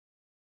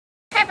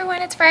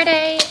everyone, it's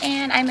Friday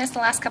and I missed the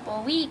last couple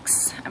of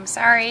weeks. I'm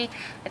sorry.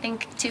 I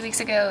think 2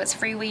 weeks ago it's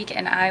free week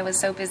and I was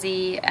so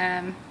busy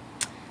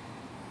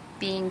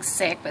being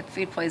sick with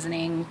food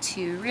poisoning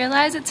to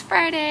realize it's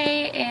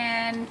Friday,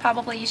 and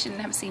probably you shouldn't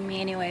have seen me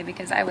anyway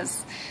because I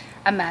was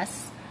a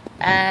mess.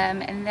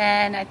 And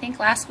then I think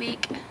last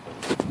week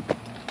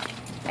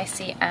I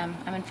see I'm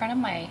in front of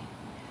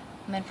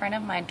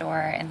my door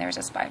and there's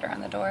a spider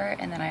on the door,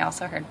 and then I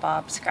also heard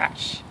Bob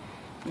scratch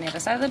from the other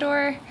side of the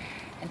door,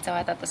 and so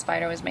I thought the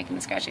spider was making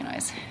the scratching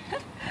noise.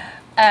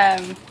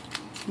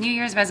 New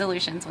Year's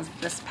resolutions was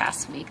this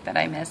past week that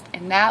I missed,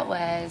 and that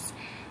was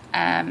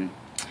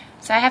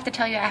so I have to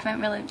tell you, I haven't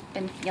really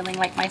been feeling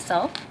like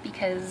myself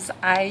because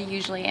I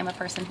usually am a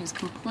person who's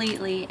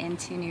completely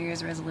into New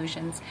Year's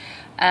resolutions.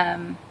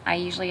 I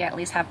usually at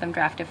least have them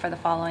drafted for the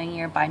following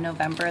year by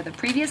November of the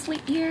previous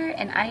year,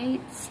 and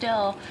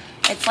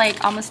it's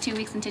like almost 2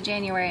 weeks into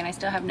January and I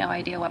still have no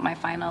idea what my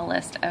final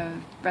list of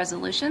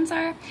resolutions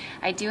are.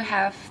 I do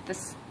have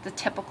the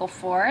typical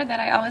 4 that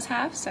I always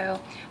have. So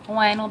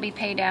one will be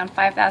pay down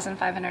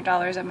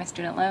 $5,500 of my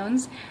student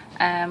loans.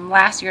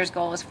 Last year's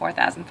goal was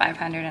 $4,500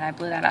 and I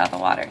blew that out of the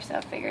water, so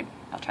I figured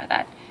I'll try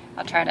that.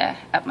 I'll try to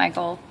up my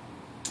goal.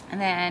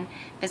 And then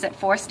visit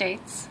 4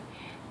 states.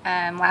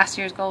 Last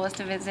year's goal was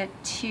to visit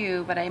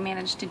 2, but I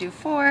managed to do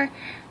 4,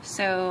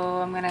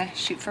 so I'm gonna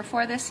shoot for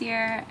 4 this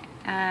year.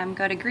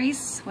 Go to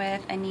Greece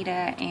with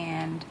Anita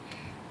and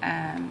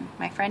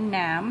my friend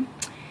Nam,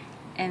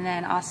 and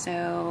then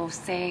also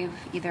save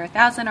either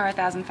 $1,000 or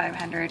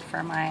 $1,500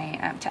 for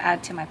my to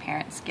add to my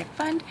parents' gift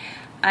fund.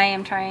 I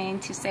am trying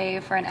to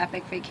save for an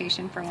epic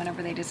vacation for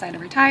whenever they decide to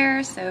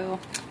retire, so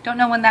don't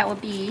know when that will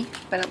be,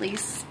 but at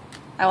least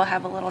I will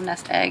have a little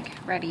nest egg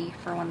ready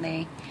for when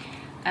they,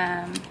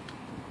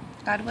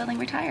 God willing,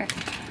 retire.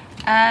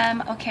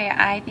 Okay,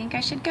 I think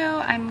I should go.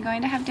 I'm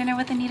going to have dinner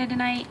with Anita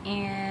tonight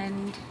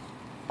and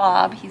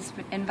Bob, he's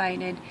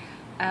invited,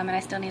 and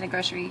I still need a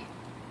grocery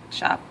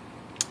shop.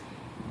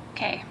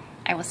 Okay,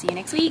 I will see you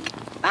next week.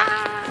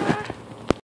 Bye!